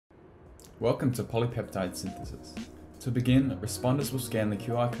Welcome to Polypeptide synthesis. To begin, responders will scan the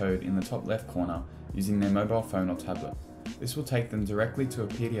QR code in the top left corner using their mobile phone or tablet. This will take them directly to a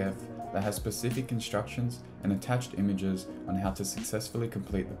PDF that has specific instructions and attached images on how to successfully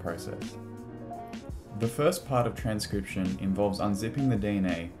complete the process. The first part of transcription involves unzipping the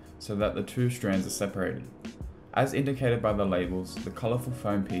DNA so that the two strands are separated. As indicated by the labels, the colourful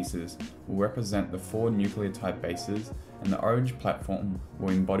foam pieces will represent the 4 nucleotide bases and the orange platform will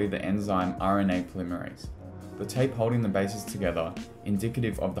embody the enzyme RNA polymerase. The tape holding the bases together,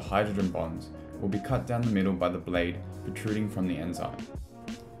 indicative of the hydrogen bonds, will be cut down the middle by the blade protruding from the enzyme.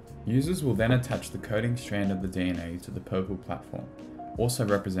 Users will then attach the coding strand of the DNA to the purple platform, also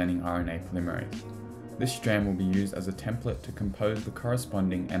representing RNA polymerase. This strand will be used as a template to compose the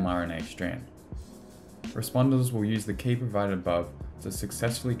corresponding mRNA strand. Responders will use the key provided above to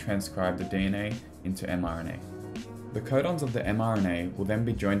successfully transcribe the DNA into mRNA. The codons of the mRNA will then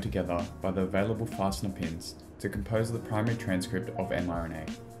be joined together by the available fastener pins to compose the primary transcript of mRNA.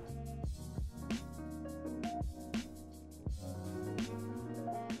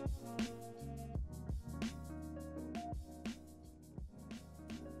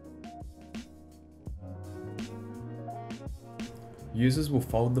 Users will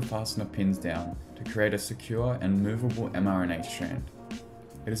fold the fastener pins down to create a secure and movable mRNA strand.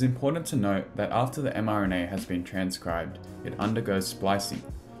 It is important to note that after the mRNA has been transcribed, it undergoes splicing,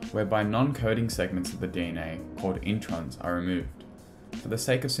 whereby non-coding segments of the DNA, called introns, are removed. For the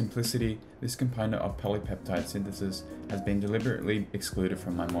sake of simplicity, this component of polypeptide synthesis has been deliberately excluded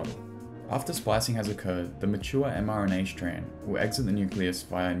from my model. After splicing has occurred, the mature mRNA strand will exit the nucleus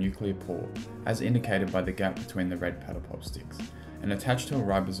via a nuclear pore, as indicated by the gap between the red paddle pop sticks, and attached to a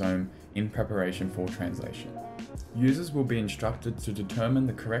ribosome in preparation for translation. Users will be instructed to determine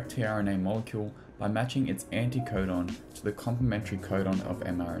the correct tRNA molecule by matching its anticodon to the complementary codon of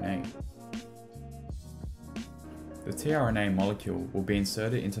mRNA. The tRNA molecule will be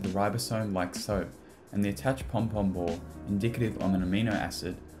inserted into the ribosome like so, and the attached pom-pom ball, indicative of an amino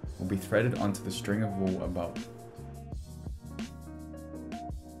acid, will be threaded onto the string of wool above.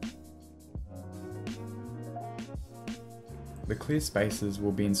 The clear spaces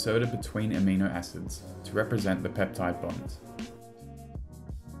will be inserted between amino acids to represent the peptide bonds.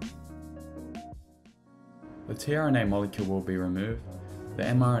 The tRNA molecule will be removed, the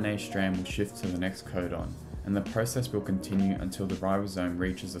mRNA strand will shift to the next codon, and the process will continue until the ribosome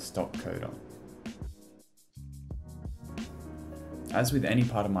reaches a stop codon. As with any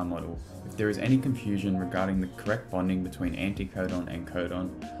part of my model, if there is any confusion regarding the correct bonding between anticodon and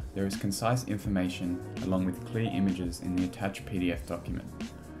codon, there is concise information along with clear images in the attached PDF document.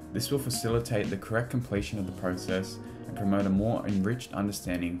 This will facilitate the correct completion of the process and promote a more enriched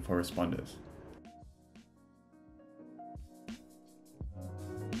understanding for responders.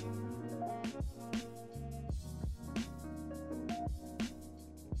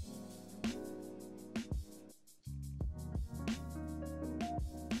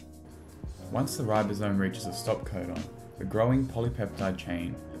 Once the ribosome reaches a stop codon, the growing polypeptide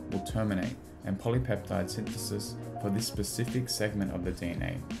chain will terminate and polypeptide synthesis for this specific segment of the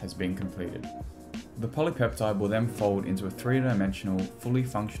DNA has been completed. The polypeptide will then fold into a 3-dimensional, fully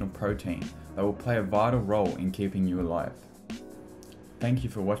functional protein that will play a vital role in keeping you alive. Thank you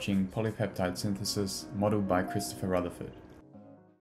for watching Polypeptide Synthesis, modeled by Christopher Rutherford.